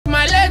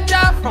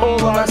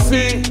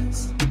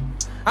overseas.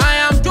 I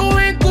am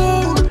doing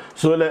good.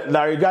 So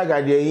Larry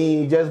Gaaga,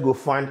 he just go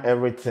find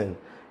everything.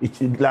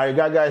 Larry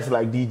Gaaga is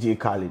like DJ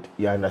Khaled.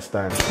 You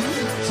understand?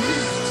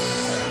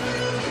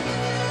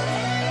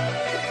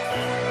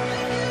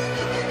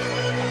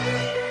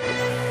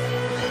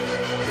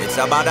 It's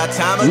about that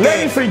time again.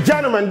 Ladies and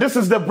gentlemen, this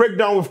is the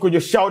breakdown with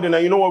Kojo Shouting,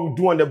 and you know what we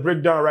do on the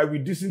breakdown, right? We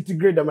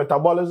disintegrate the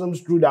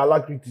metabolisms through the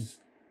alacrities,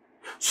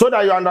 so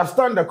that you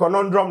understand the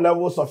conundrum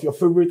levels of your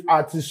favorite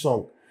artist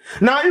song.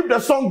 Now, if the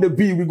song the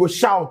beat, we go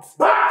shout.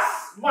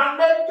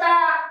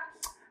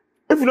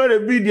 If you know the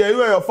beat, you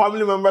and your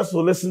family members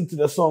will listen to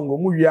the song.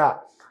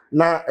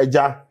 Now, and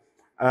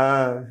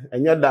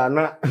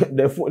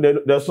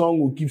the song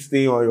will keep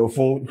staying on your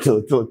phone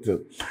till.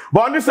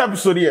 But on this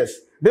episode, yes,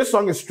 this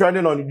song is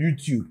trending on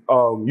YouTube,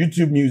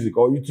 YouTube Music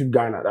or YouTube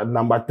Ghana at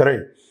number 3.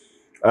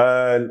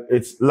 And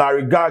it's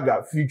Larry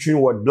Gaaga featuring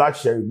what Black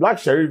Sherif. Black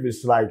Sherif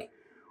is like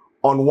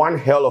on one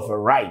hell of a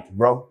ride,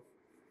 bro.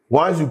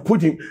 Once you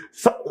put him,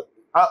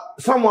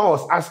 someone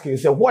was asking,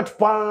 said, what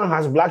part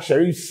has Black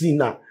Sherif seen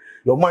now?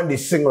 Your man, they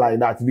sing like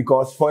that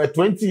because for a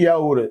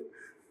 20-year-old,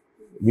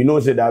 we know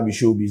that be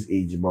showbiz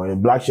age, bro.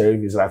 And Black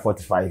Sherif is like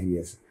 45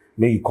 years.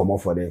 Maybe you come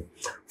up for them.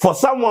 For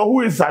someone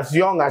who is as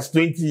young as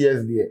 20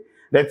 years there,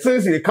 the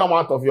things they come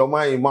out of your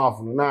mind in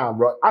mouth, nah,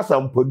 bro. As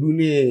I'm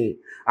poduni,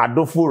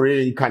 adofo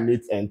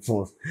reincarnate and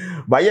things.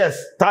 But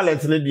yes,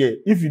 talent there.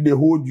 If they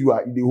hold you,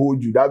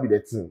 that be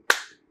the thing.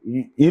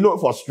 You know,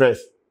 for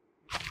stress,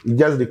 it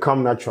just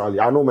come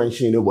naturally. I don't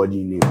mention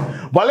anybody name.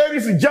 But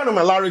ladies and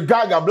gentlemen, Larry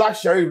Gaaga, Black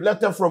Sherif,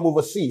 letter from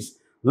overseas.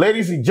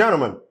 Ladies and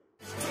gentlemen.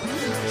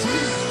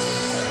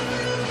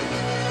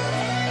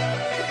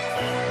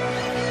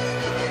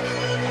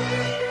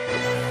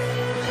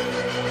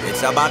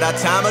 It's about that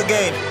time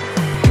again.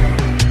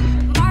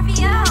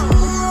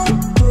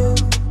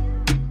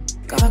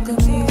 Gaaga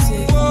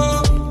music.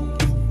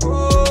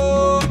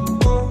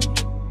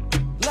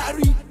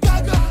 Larry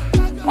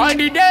Gaaga. All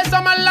the days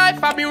of my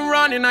life I've been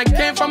running. I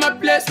came from a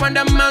place when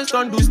the man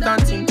don't do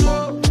stunting.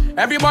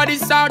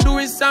 Everybody's out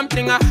doing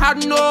something. I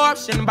had no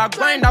option but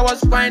grind. I was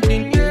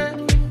finding.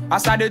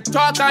 As I did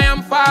talk, I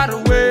am far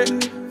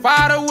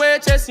away,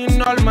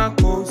 chasing all my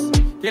goals.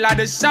 Kill at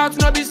the shout,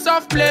 no be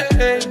soft play.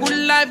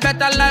 Good life,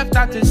 better life,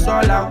 that is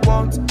all I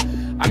want.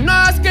 I'm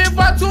not asking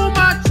for too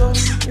much.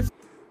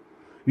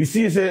 You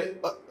see, say,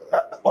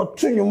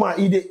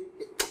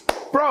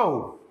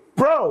 bro,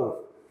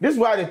 this is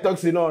why they talk,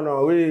 say,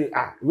 no,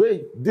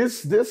 wait,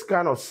 this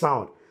kind of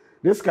sound,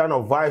 this kind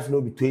of vibes,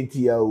 no be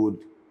 20-year-old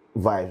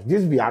vibes.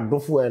 This be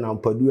Adolfo and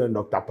Ampadu and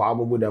Dr.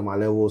 Pablo with them a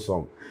level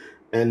song.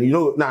 And you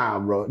know,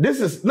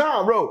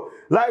 bro,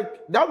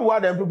 like, that's why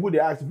them people, they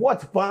ask,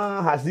 what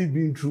pan has he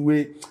been through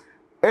it?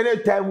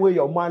 Anytime where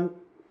your man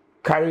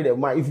carry the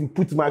mic, if you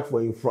put mic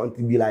for in front,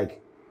 it be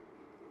like,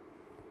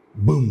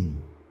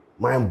 boom,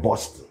 mind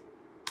busting.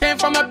 Came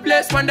from a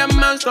place when the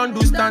man don't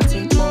do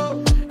stunting.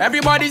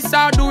 Everybody's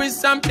out doing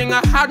something.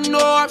 I had no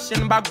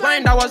option but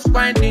grind. I was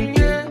finding.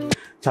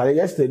 Charlie,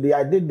 yesterday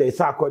I did the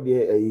circle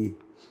there, a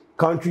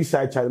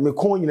countryside. Charlie, me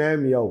calling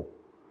me yo.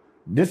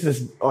 This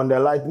is on the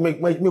light.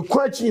 Me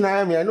question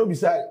I know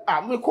beside.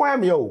 Me call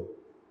me yo.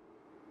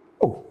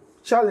 Oh,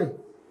 Charlie.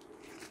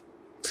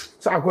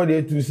 Circle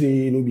there to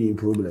say no be a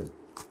problem.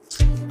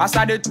 As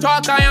I did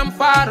talk, I am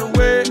far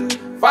away,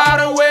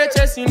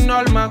 chasing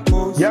all my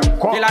goals. Yeah,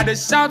 Kill at the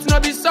shout, no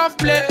be soft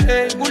play.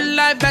 Good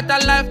life, better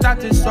life,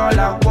 that is all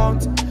I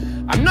want.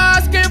 I'm not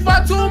asking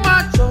for too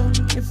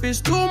much. If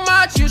it's too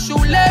much, you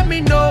should let me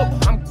know.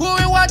 I'm cool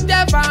with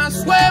whatever, I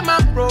swear, my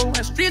bro.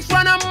 And streets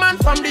run a man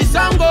from the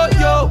Zango,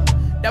 yo.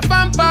 The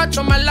fun part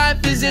of my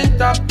life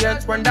isn't up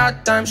yet. When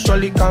that time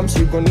surely comes,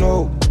 you gon'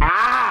 know.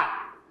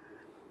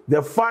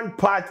 The fun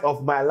part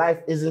of my life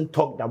isn't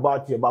talked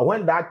about here, but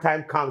when that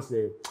time comes,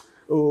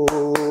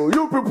 oh,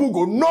 you people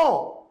go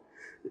no.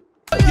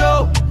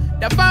 Yo,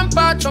 the fun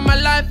part of my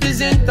life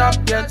isn't up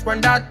yet.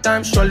 When that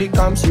time surely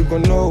comes, you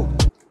gon' know.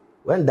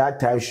 When that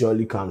time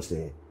surely comes,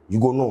 you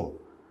go know.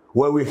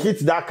 When we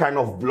hit that kind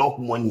of block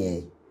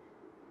money,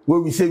 where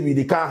we say we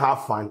can't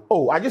have fun.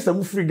 Oh, I just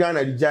move free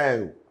Ghana the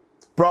giant,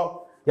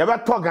 bro. You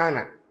better talk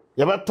Ghana.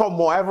 You better talk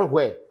more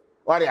everywhere.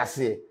 What do I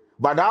say?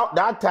 But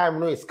that time,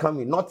 no, it's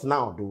coming. Not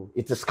now, though.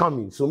 It is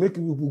coming. So make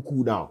people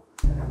cool down.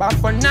 But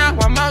for now,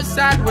 I'm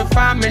outside with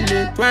family.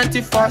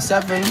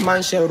 24/7,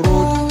 Manchester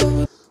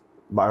Road.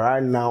 But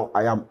right now,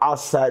 I am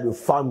outside with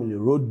family.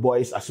 Road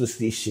Boys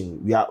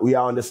Association. We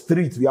are on the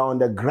street. We are on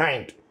the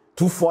grind.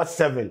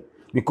 24/7.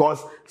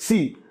 Because,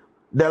 see,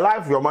 the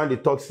life your man, they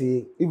talk,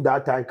 say, if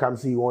that time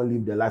comes, you won't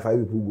live the life.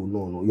 People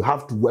go, no. You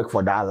have to work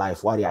for that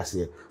life. What I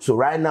say. So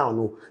right now,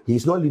 no,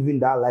 he's not living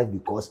that life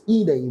because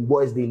either in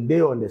boys,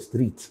 they're on the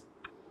street.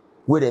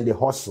 Where then they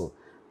hustle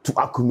to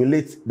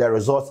accumulate the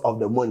results of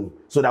the money.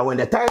 So that when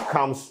the time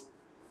comes,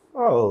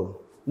 oh,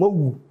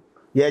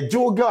 yeah,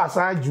 Joe girl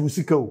assigned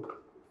juicy go.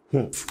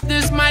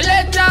 This my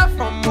letter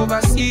from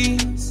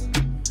overseas.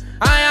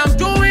 I am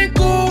doing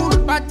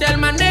good, but tell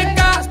my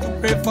niggas to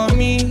pray for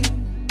me.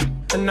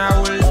 And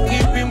I will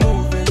keep it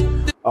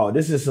moving. Oh,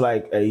 this is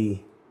like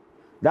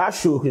that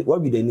show,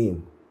 what be the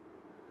name?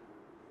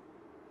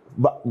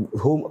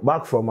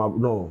 Back from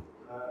no.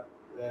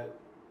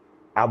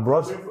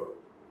 Abroad.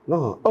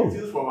 No.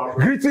 Oh.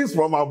 Greetings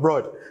from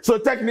abroad. So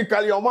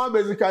technically, your man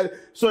basically.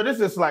 So this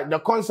is like the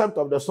concept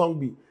of the song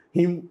be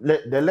him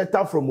the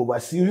letter from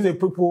overseas. The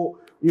people,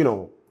 you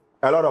know,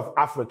 a lot of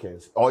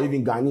Africans or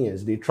even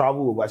Ghanaians, they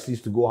travel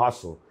overseas to go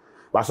hustle.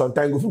 But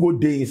sometimes if you go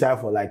day inside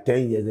for like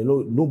 10 years, they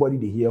know nobody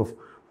they hear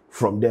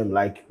from them.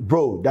 Like,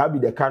 bro, that be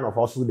the kind of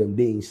hustle them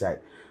day inside.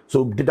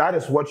 So that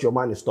is what your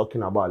man is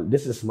talking about.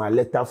 This is my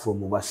letter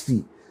from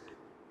overseas.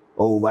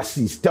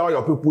 Overseas. Tell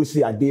your people,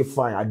 say, are they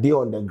fine? Are they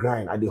on the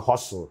grind? Are they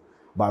hustle?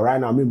 But right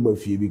now, I'm in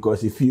Murphy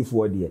because if you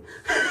for there.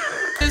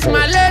 This is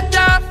my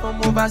letter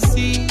from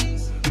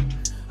overseas.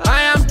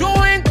 I am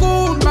doing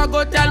good. I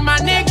go tell my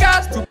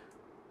niggas to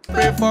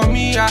pray for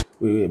me.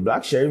 Wait,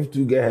 Black Sherif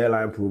to get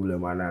hairline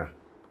problem, man.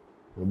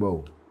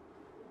 Bro,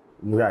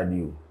 what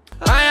do?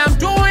 I am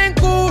doing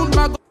good.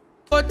 I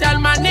go tell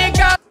my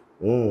niggas.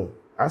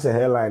 That's a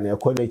hairline. A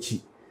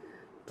 20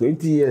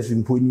 years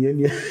in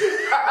Pony.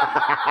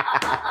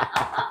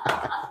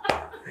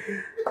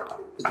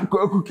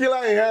 Kill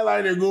a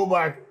hairline and go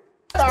back.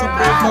 To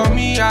pray for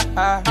me, and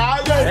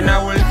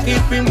I will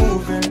keep it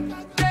moving.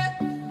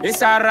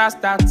 It's a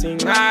Rasta thing,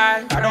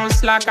 I don't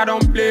slack, I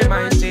don't play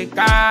my shake,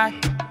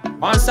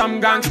 on some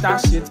gangster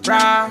shit,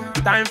 bruh.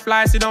 Time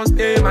flies, it don't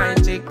stay my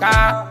shake,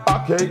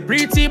 Okay.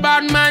 Pretty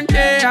bad man,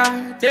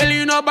 yeah. Tell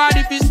you nobody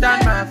if you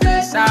stand my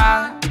face,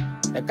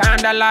 the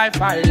kind of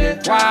life I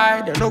live,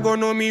 why? They don't go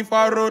know me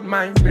for road,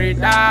 my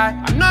bread,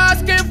 I'm not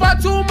asking for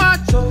too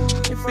much,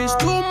 if it's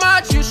too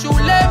much, you should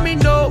let me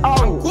know.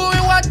 I'm going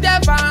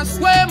whatever, I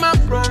swear, my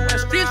bro. The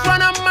streets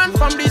run a man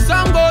from the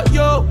song, go,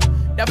 yo.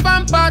 The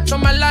fun part of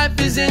my life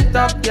isn't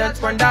up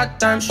yet. When that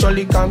time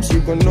surely comes,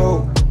 you gon'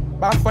 know.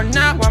 But for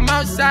now, I'm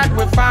outside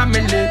with family,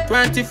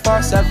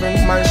 24/7,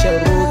 man,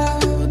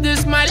 Sherif.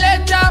 This my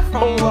letter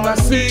from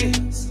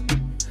overseas.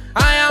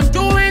 I am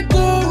doing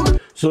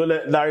good. So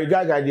Larry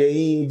Gaaga,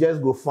 he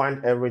just go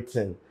find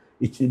everything.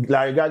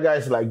 Larry Gaaga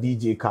is like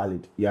DJ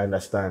Khaled, you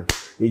understand?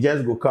 He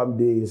just go come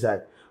there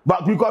inside.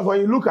 But because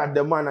when you look at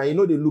the man, and you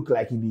know they look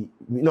like he be,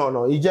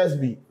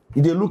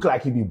 they look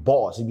like he be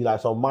boss. He be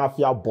like some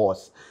mafia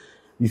boss.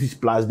 This is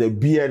plus the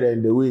beard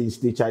and the way he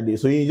stay there.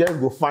 So you just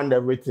go find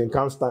everything,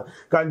 can't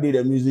do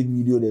the music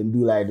video, then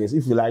do like this.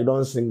 If you like,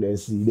 don't sing, then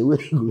see the way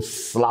he go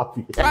slap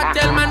you. I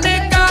tell my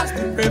niggas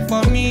to pray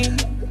for me.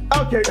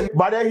 Okay,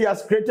 but then he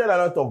has created a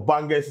lot of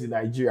bangers in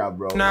Nigeria,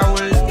 bro. Now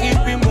we'll keep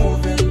it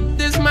moving.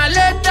 This my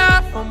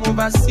letter from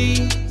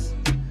overseas.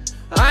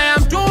 I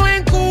am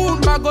doing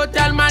good, I go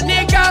tell my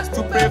niggas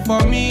to pray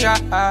for me,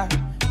 and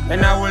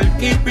I will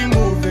keep it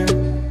moving.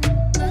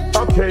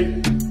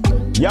 Okay,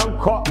 Young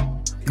Cop,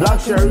 Black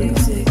Sherif,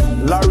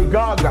 Larry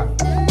Gaaga.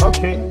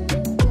 Okay.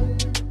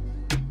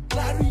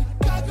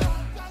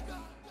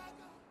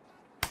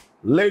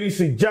 Ladies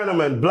and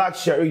gentlemen, Black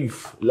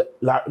Sherif,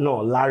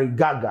 Larry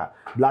Gaaga,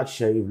 Black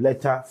Sherif,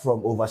 letter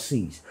from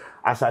overseas.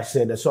 As I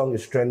said, the song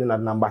is trending at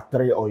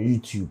 #3 on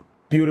YouTube.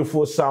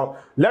 Beautiful sound.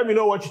 Let me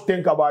know what you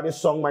think about this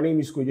song. My name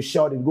is Kojo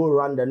Sheldon. Go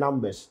run the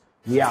numbers.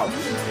 We out.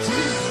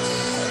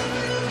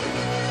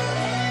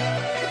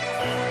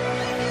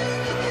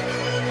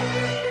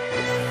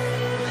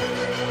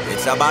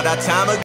 It's about that time again.